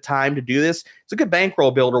and take the time to do this, it's a good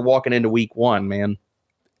bankroll builder walking into week 1, man.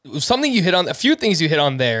 Something you hit on, a few things you hit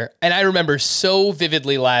on there, and I remember so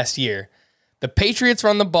vividly last year, the Patriots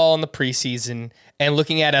run the ball in the preseason and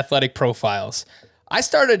looking at athletic profiles. I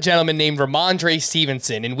started a gentleman named Ramondre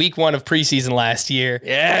Stevenson in week 1 of preseason last year.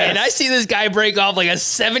 Yes. And I see this guy break off like a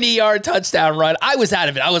 70-yard touchdown run. I was out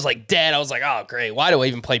of it. I was like dead. I was like, oh, great. Why do I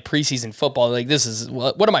even play preseason football? Like, this is,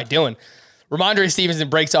 what am I doing? Ramondre Stevenson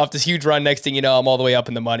breaks off this huge run. Next thing you know, I'm all the way up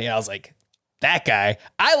in the money. I was like, that guy.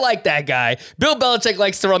 I like that guy. Bill Belichick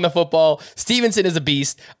likes to run the football. Stevenson is a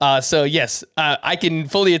beast. So, yes, I can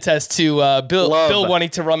fully attest to Bill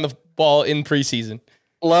wanting to run the ball in preseason.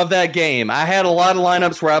 Love that game. I had a lot of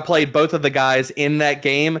lineups where I played both of the guys in that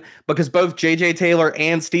game because both JJ Taylor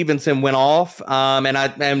and Stevenson went off.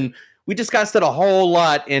 And we discussed it a whole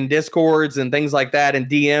lot in Discords and things like that and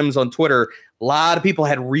DMs on Twitter. A lot of people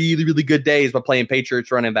had really, really good days by playing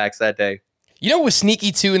Patriots running backs that day. You know what was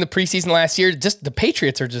sneaky too in the preseason last year? Just the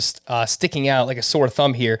Patriots are just sticking out like a sore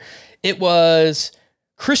thumb here. It was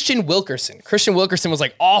Christian Wilkerson. Christian Wilkerson was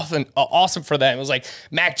like awesome for them. It was like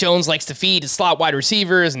Mac Jones likes to feed his slot wide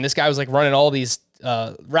receivers, and this guy was like running all these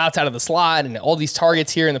routes out of the slot and all these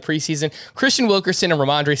targets here in the preseason. Christian Wilkerson and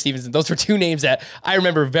Ramondre Stevenson, those were two names that I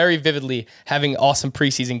remember very vividly having awesome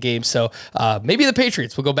preseason games. So maybe the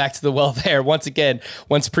Patriots will go back to the well there once again,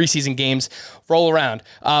 once preseason games roll around.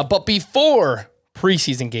 But before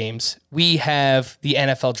preseason games, we have the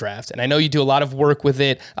NFL draft. And I know you do a lot of work with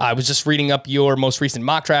it. I was just reading up your most recent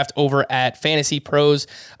mock draft over at Fantasy Pros.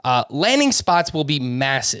 Landing spots will be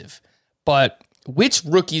massive, but which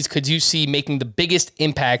rookies could you see making the biggest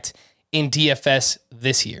impact in DFS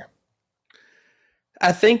this year?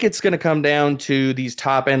 I think it's going to come down to these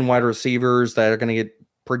top end wide receivers that are going to get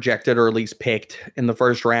projected or at least picked in the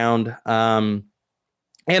first round.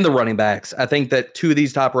 And the running backs. I think that two of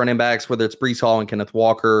these top running backs, whether it's Breece Hall and Kenneth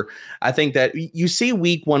Walker, I think that you see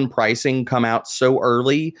week 1 pricing come out so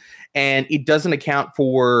early and it doesn't account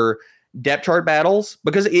for depth chart battles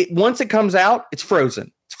because once it comes out, it's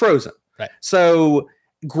frozen. It's frozen. Right. So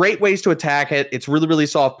great ways to attack it. It's really, really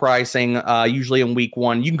soft pricing. Usually in week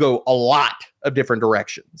 1, you can go a lot of different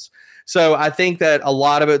directions. So I think that a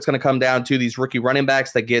lot of it's going to come down to these rookie running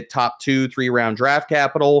backs that get top 2-3 round draft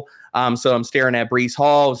capital. So I'm staring at Breece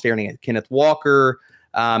Hall, I'm staring at Kenneth Walker.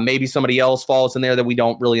 Maybe somebody else falls in there that we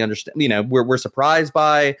don't really understand. We're surprised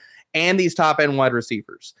by, and these top end wide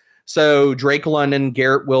receivers. So Drake London,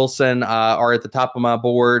 Garrett Wilson are at the top of my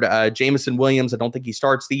board. Jameson Williams, I don't think he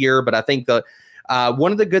starts the year, but I think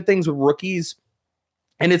one of the good things with rookies,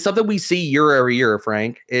 and it's something we see year over year,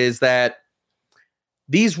 Frank, is that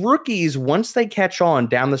these rookies, once they catch on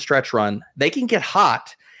down the stretch run, they can get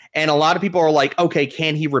hot. And a lot of people are like, okay,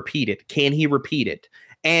 can he repeat it? Can he repeat it?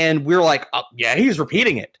 And we're like, oh, yeah, he's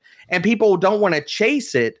repeating it. And people don't want to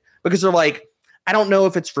chase it because they're like, I don't know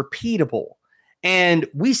if it's repeatable. And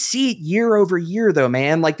we see it year over year, though,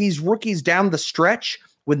 man. Like these rookies down the stretch,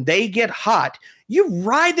 when they get hot, you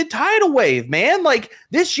ride the tidal wave, man. Like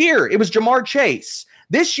this year, it was Jamar Chase.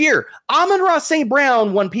 This year, Amon-Ra St.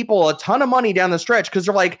 Brown won people a ton of money down the stretch because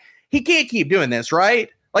they're like, he can't keep doing this, right?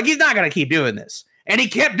 Like he's not going to keep doing this. And he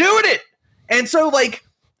kept doing it. And so, like,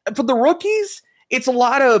 for the rookies, it's a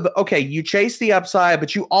lot of, okay, you chase the upside,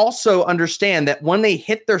 but you also understand that when they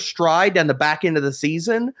hit their stride down the back end of the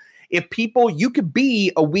season, you could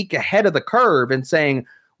be a week ahead of the curve and saying,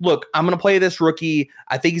 look, I'm going to play this rookie.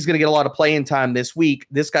 I think he's going to get a lot of playing time this week.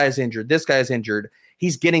 This guy's injured. This guy's injured.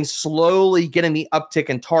 He's slowly getting the uptick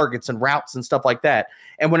in targets and routes and stuff like that.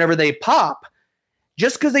 And whenever they pop,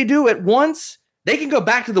 just because they do it once, they can go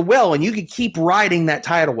back to the well and you can keep riding that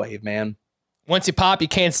tidal wave, man. Once you pop, you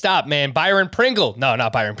can't stop, man. Byron Pringle. No,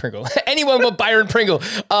 not Byron Pringle. Anyone but Byron Pringle.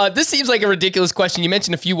 This seems like a ridiculous question. You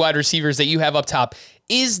mentioned a few wide receivers that you have up top.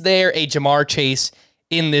 Is there a Jamar Chase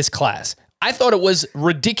in this class? I thought it was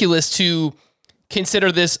ridiculous to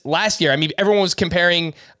consider this last year. I mean, everyone was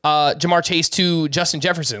comparing Jamar Chase to Justin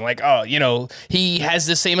Jefferson. Like, oh, he has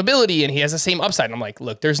the same ability and he has the same upside. And I'm like,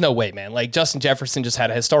 look, there's no way, man. Like, Justin Jefferson just had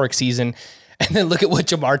a historic season. and then look at what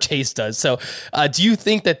Ja'Marr Chase does. So do you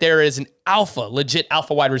think that there is an legit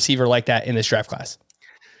alpha wide receiver like that in this draft class?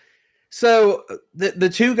 So the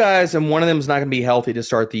two guys, and one of them is not going to be healthy to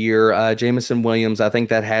start the year. Jameson Williams, I think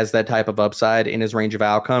that has that type of upside in his range of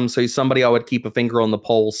outcomes. So he's somebody I would keep a finger on the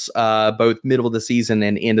pulse, both middle of the season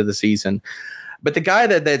and end of the season. But the guy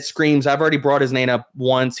that screams, I've already brought his name up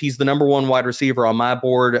once. He's the number one wide receiver on my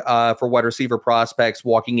board for wide receiver prospects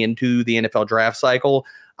walking into the NFL draft cycle.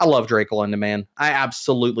 I love Drake London, man. I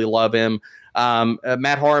absolutely love him.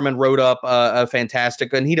 Matt Harmon wrote up a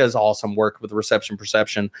fantastic, and he does awesome work with reception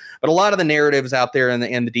perception. But a lot of the narratives out there in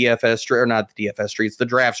the DFS, or not the DFS streets, the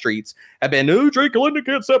draft streets, have been, Drake London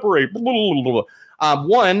can't separate. Blah, blah, blah, blah.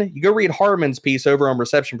 One, you go read Harmon's piece over on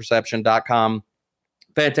receptionperception.com.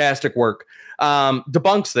 Fantastic work.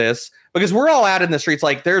 Debunks this, because we're all out in the streets.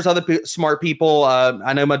 Like, there's other smart people.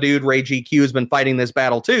 I know my dude Ray GQ has been fighting this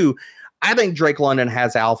battle too. I think Drake London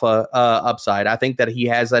has alpha upside. I think that he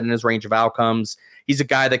has that in his range of outcomes. He's a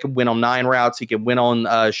guy that can win on 9 routes. He can win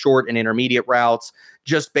on short and intermediate routes.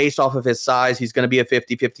 Just based off of his size, he's going to be a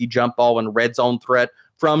 50-50 jump ball and red zone threat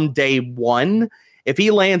from day one. If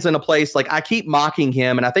he lands in a place, like, I keep mocking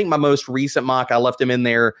him, and I think my most recent mock, I left him in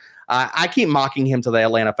there. I keep mocking him to the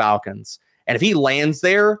Atlanta Falcons. And if he lands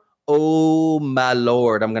there, oh my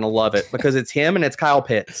Lord, I'm going to love it, because it's him and it's Kyle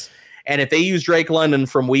Pitts. And if they use Drake London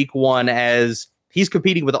from week one, as he's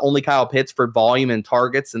competing with only Kyle Pitts for volume and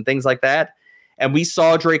targets and things like that, and we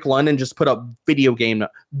saw Drake London just put up video game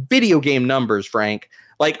numbers, Frank.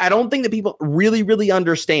 Like, I don't think that people really, really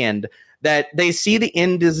understand that. They see the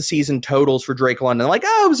end of the season totals for Drake London, like,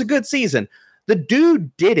 oh, it was a good season. The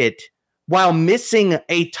dude did it while missing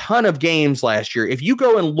a ton of games last year. If you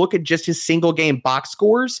go and look at just his single game box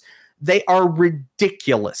scores, they are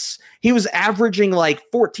ridiculous. He was averaging like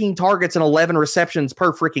 14 targets and 11 receptions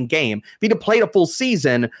per freaking game. If he'd have played a full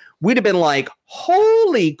season, we'd have been like,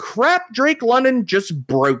 holy crap, Drake London just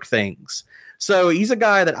broke things. So he's a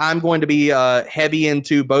guy that I'm going to be heavy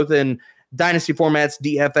into, both in dynasty formats,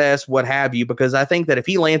 DFS, what have you, because I think that if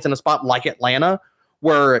he lands in a spot like Atlanta,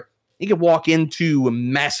 where he could walk into a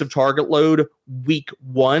massive target load week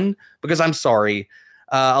one, because I'm sorry,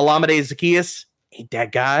 Olamide Zaccheaus ain't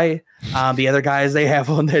that guy. The other guys they have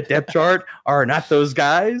on that depth chart are not those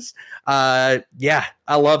guys. Yeah,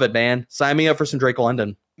 I love it, man. Sign me up for some Drake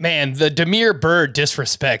London. Man, the Damiere Byrd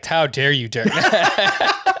disrespect. How dare you, Dirk?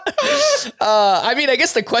 I mean, I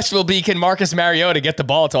guess the question will be, can Marcus Mariota get the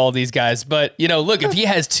ball to all these guys? But, look, if he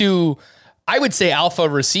has two, I would say, alpha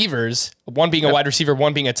receivers, one being a wide receiver,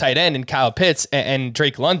 one being a tight end, and Kyle Pitts and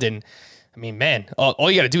Drake London, I mean, man, all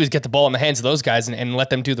you got to do is get the ball in the hands of those guys and let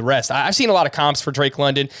them do the rest. I've seen a lot of comps for Drake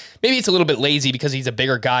London. Maybe it's a little bit lazy because he's a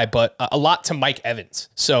bigger guy, but a lot to Mike Evans.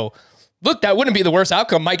 So, look, that wouldn't be the worst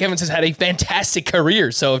outcome. Mike Evans has had a fantastic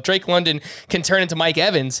career. So if Drake London can turn into Mike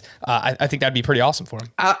Evans, I think that'd be pretty awesome for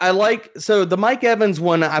him. So the Mike Evans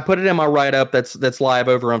one, I put it in my write-up that's live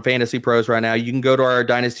over on Fantasy Pros right now. You can go to our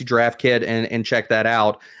Dynasty Draft Kit and check that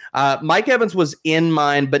out. Mike Evans was in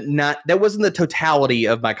mine, but that wasn't the totality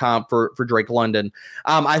of my comp for Drake London.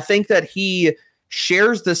 I think that he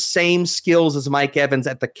shares the same skills as Mike Evans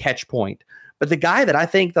at the catch point. But the guy that I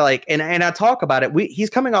think that, like, and I talk about it,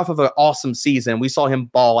 he's coming off of an awesome season. We saw him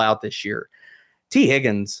ball out this year. T.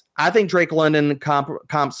 Higgins. I think Drake London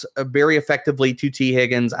comps very effectively to T.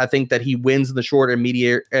 Higgins. I think that he wins in the short and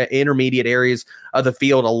intermediate areas of the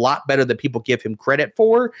field a lot better than people give him credit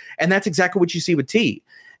for. And that's exactly what you see with T.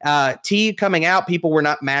 T coming out, people were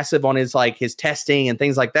not massive on his testing and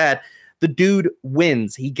things like that. The dude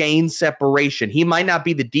wins. He gains separation. He might not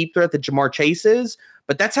be the deep threat that Ja'Marr Chase is,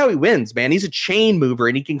 but that's how he wins, man. He's a chain mover,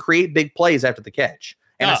 and he can create big plays after the catch.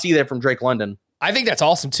 And I see that from Drake London. I think that's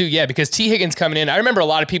awesome, too, yeah, because T. Higgins coming in, I remember a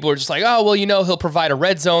lot of people were just like, oh, well, he'll provide a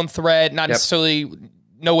red zone threat, not necessarily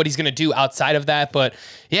know what he's going to do outside of that. But,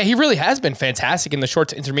 yeah, he really has been fantastic in the short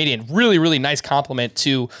to intermediate. Really, really nice compliment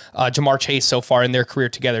to Ja'Marr Chase so far in their career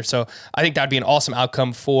together. So I think that would be an awesome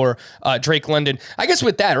outcome for Drake London. I guess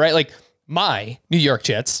with that, right, like my New York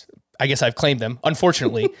Jets, I guess I've claimed them.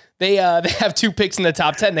 Unfortunately, they have 2 picks in the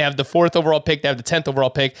top 10. They have the 4th overall pick. They have the 10th overall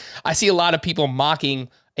pick. I see a lot of people mocking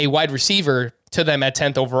a wide receiver to them at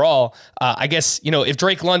 10th overall. I guess, if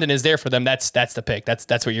Drake London is there for them, that's the pick.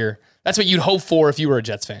 That's what you'd hope for if you were a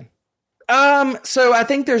Jets fan. So I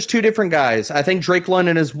think there's 2 different guys. I think Drake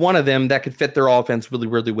London is one of them that could fit their offense really,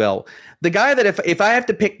 really well. The guy that if I have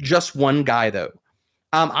to pick just one guy though,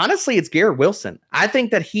 honestly, it's Garrett Wilson. I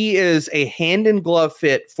think that he is a hand-in-glove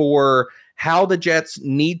fit for how the Jets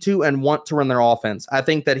need to and want to run their offense. I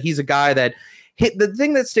think that he's a guy that the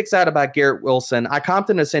thing that sticks out about Garrett Wilson, I comped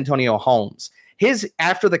him to Santonio Holmes. His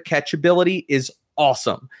after-the-catch ability is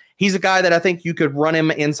awesome. He's a guy that I think you could run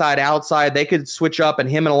him inside, outside. They could switch up, and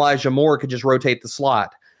him and Elijah Moore could just rotate the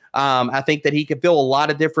slot. I think that he could fill a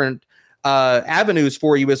lot of different avenues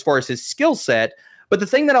for you as far as his skill set. But the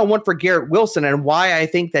thing that I want for Garrett Wilson and why I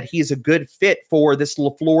think that he's a good fit for this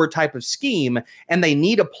LaFleur type of scheme, and they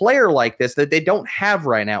need a player like this that they don't have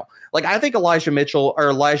right now. Like, I think Elijah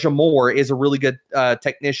Moore is a really good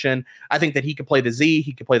technician. I think that he could play the Z,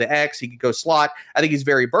 he could play the X, he could go slot. I think he's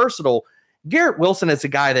very versatile. Garrett Wilson is a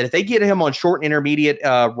guy that if they get him on short and intermediate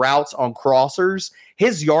routes on crossers,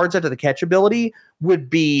 his yards after the catch ability would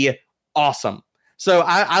be awesome. So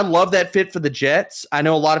I love that fit for the Jets. I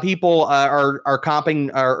know a lot of people are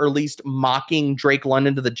comping or at least mocking Drake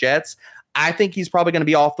London to the Jets. I think he's probably going to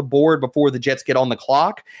be off the board before the Jets get on the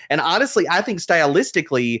clock. And honestly, I think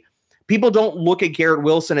stylistically, people don't look at Garrett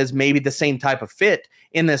Wilson as maybe the same type of fit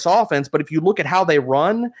in this offense. But if you look at how they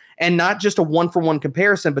run, and not just a one-for-one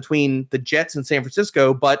comparison between the Jets and San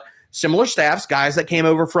Francisco, but similar staffs, guys that came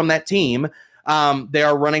over from that team, they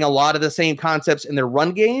are running a lot of the same concepts in their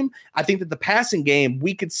run game. I think that the passing game,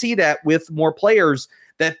 we could see that with more players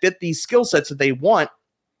that fit these skill sets that they want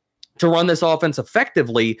to run this offense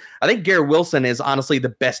effectively. I think Garrett Wilson is honestly the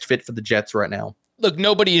best fit for the Jets right now. Look,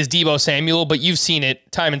 nobody is Deebo Samuel, but you've seen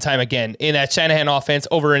it time and time again in that Shanahan offense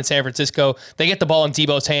over in San Francisco. They get the ball in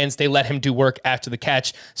Deebo's hands. They let him do work after the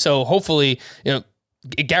catch. So hopefully,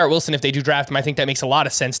 Garrett Wilson, if they do draft him, I think that makes a lot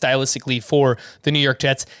of sense stylistically for the New York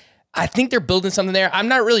Jets. I think they're building something there. I'm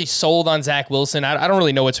not really sold on Zach Wilson. I don't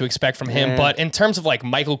really know what to expect from him. But in terms of like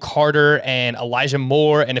Michael Carter and Elijah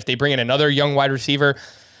Moore, and if they bring in another young wide receiver,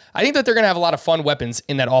 I think that they're going to have a lot of fun weapons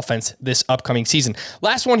in that offense this upcoming season.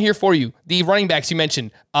 Last one here for you. The running backs you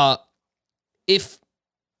mentioned. What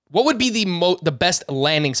would be the best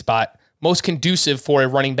landing spot, most conducive for a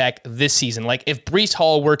running back this season? Like if Breece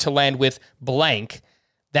Hall were to land with blank,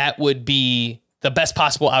 that would be the best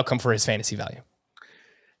possible outcome for his fantasy value.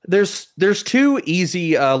 There's two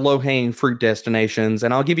easy low-hanging fruit destinations,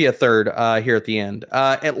 and I'll give you a third here at the end.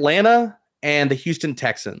 Atlanta and the Houston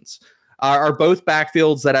Texans are both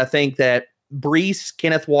backfields that I think that Breece,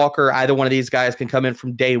 Kenneth Walker, either one of these guys can come in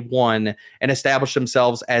from day one and establish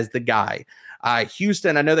themselves as the guy.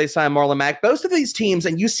 Houston, I know they signed Marlon Mack. Most of these teams,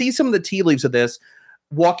 and you see some of the tea leaves of this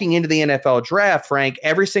walking into the NFL draft, Frank,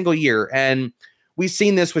 every single year. And we've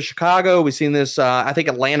seen this with Chicago. We've seen this. I think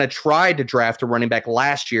Atlanta tried to draft a running back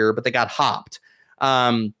last year, but they got hopped.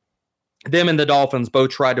 Them and the Dolphins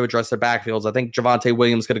both tried to address their backfields. I think Javonte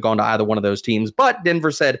Williams could have gone to either one of those teams, but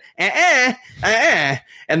Denver said, and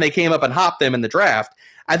they came up and hopped them in the draft.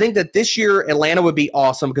 I think that this year Atlanta would be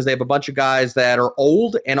awesome because they have a bunch of guys that are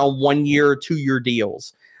old and on 1 year, 2 year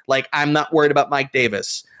deals. Like, I'm not worried about Mike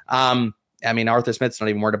Davis. Arthur Smith's not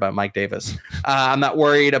even worried about Mike Davis. I'm not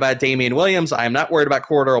worried about Damian Williams. I'm not worried about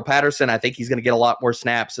Cordero Patterson. I think he's going to get a lot more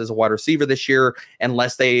snaps as a wide receiver this year,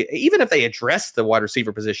 even if they address the wide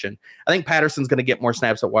receiver position. I think Patterson's going to get more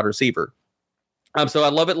snaps at wide receiver. So I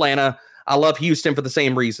love Atlanta. I love Houston for the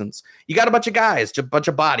same reasons. You got a bunch of guys, a bunch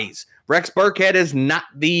of bodies. Rex Burkhead is not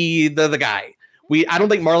the guy. I don't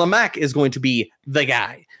think Marlon Mack is going to be the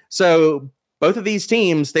guy. So both of these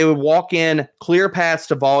teams, they would walk in clear paths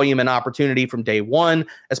to volume and opportunity from day one,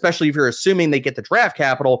 especially if you're assuming they get the draft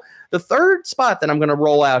capital. The third spot that I'm going to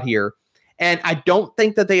roll out here, and I don't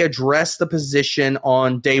think that they address the position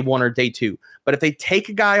on day one or day two, but if they take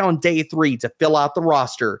a guy on day three to fill out the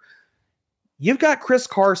roster, you've got Chris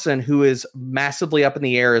Carson, who is massively up in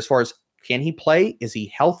the air as far as, can he play? Is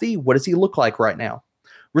he healthy? What does he look like right now?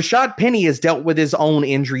 Rashad Penny has dealt with his own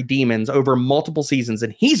injury demons over multiple seasons,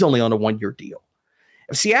 and he's only on a 1 year deal.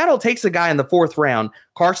 If Seattle takes a guy in the fourth round,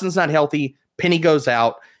 Carson's not healthy, Penny goes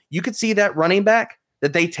out, you could see that running back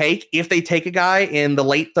that they take, if they take a guy in the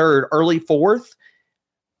late third, early fourth,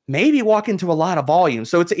 maybe walk into a lot of volume.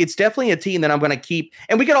 So it's definitely a team that I'm going to keep.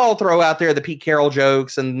 And we could all throw out there the Pete Carroll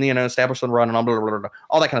jokes and, establish the run and all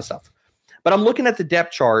that kind of stuff. But I'm looking at the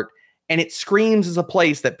depth chart, and it screams as a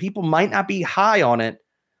place that people might not be high on it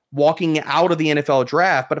walking out of the NFL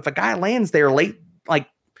draft. But if a guy lands there late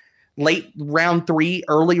round 3,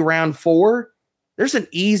 early round 4, there's an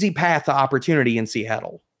easy path to opportunity in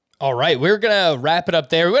Seattle. All right, we're going to wrap it up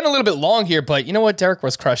there. We went a little bit long here, but you know what? Derek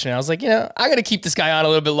was crushing it. I was like, I got to keep this guy on a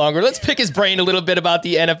little bit longer. Let's pick his brain a little bit about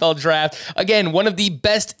the NFL draft. Again, one of the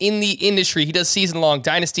best in the industry. He does season-long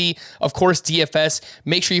Dynasty, of course, DFS.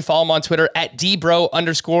 Make sure you follow him on Twitter at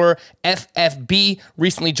 @dbro_FFB.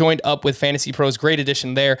 Recently joined up with Fantasy Pros. Great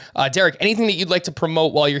addition there. Derek, anything that you'd like to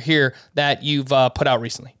promote while you're here that you've put out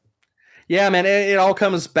recently? Yeah, man, it all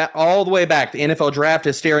comes back all the way back. The NFL draft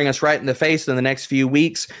is staring us right in the face in the next few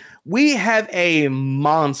weeks. We have a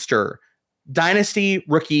monster Dynasty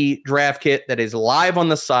Rookie Draft Kit that is live on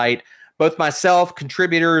the site. Both myself,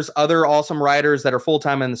 contributors, other awesome writers that are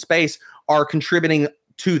full-time in the space are contributing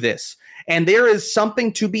to this. And there is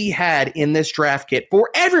something to be had in this draft kit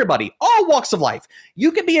for everybody, all walks of life.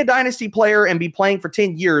 You can be a Dynasty player and be playing for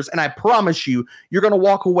 10 years, and I promise you, you're going to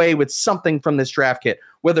walk away with something from this draft kit,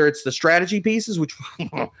 whether it's the strategy pieces, which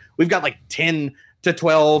we've got like 10 to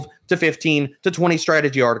 12 to 15 to 20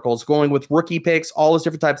 strategy articles going with rookie picks, all those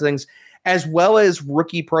different types of things, as well as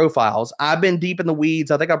rookie profiles. I've been deep in the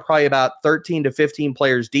weeds. I think I'm probably about 13 to 15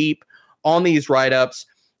 players deep on these write-ups.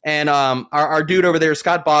 And our dude over there,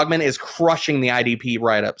 Scott Bogman, is crushing the IDP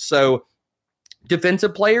write-ups. So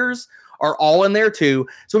defensive players are all in there too.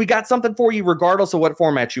 So we got something for you regardless of what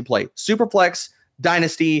format you play. Superflex,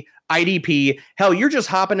 Dynasty, IDP. Hell, you're just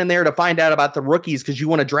hopping in there to find out about the rookies because you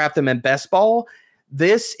want to draft them in best ball.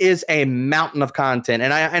 This is a mountain of content.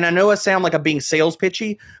 And I know I sound like I'm being sales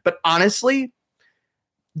pitchy, but honestly,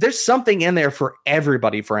 there's something in there for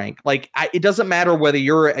everybody, Frank. Like, it doesn't matter whether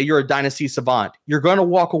you're a Dynasty savant. You're going to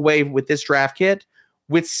walk away with this draft kit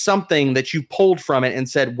with something that you pulled from it and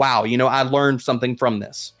said, wow, I learned something from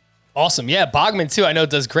this. Awesome. Yeah, Bogman, too, I know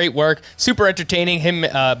does great work. Super entertaining. Him,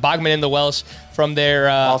 Bogman and the Welsh from their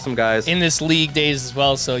awesome guys in this league days as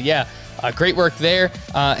well. So, yeah, great work there.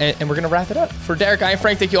 And we're going to wrap it up. For Derek, I am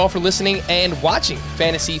Frank. Thank you all for listening and watching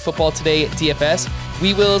Fantasy Football Today at DFS.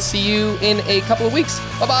 We will see you in a couple of weeks.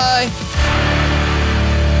 Bye-bye.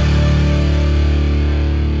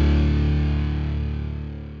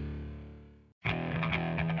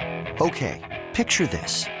 Okay, picture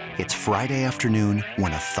this. It's Friday afternoon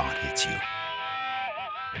when a thought hits you.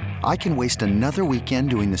 I can waste another weekend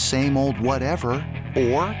doing the same old whatever,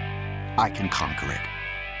 or I can conquer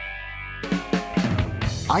it.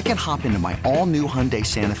 I can hop into my all-new Hyundai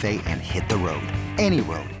Santa Fe and hit the road. Any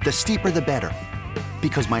road. The steeper, the better.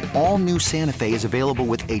 Because my all-new Santa Fe is available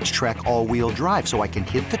with H-Track all-wheel drive, so I can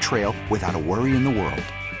hit the trail without a worry in the world.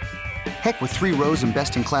 Heck, with 3 rows and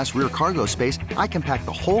best-in-class rear cargo space, I can pack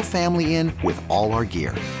the whole family in with all our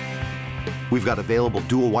gear. We've got available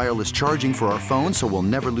dual wireless charging for our phones, so we'll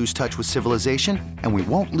never lose touch with civilization, and we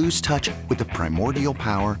won't lose touch with the primordial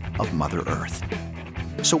power of Mother Earth.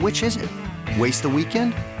 So which is it? Waste the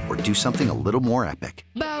weekend or do something a little more epic?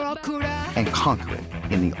 And conquer it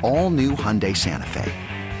in the all-new Hyundai Santa Fe.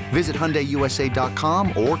 Visit HyundaiUSA.com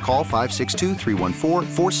or call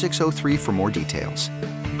 562-314-4603 for more details.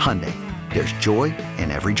 Hyundai, there's joy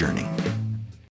in every journey.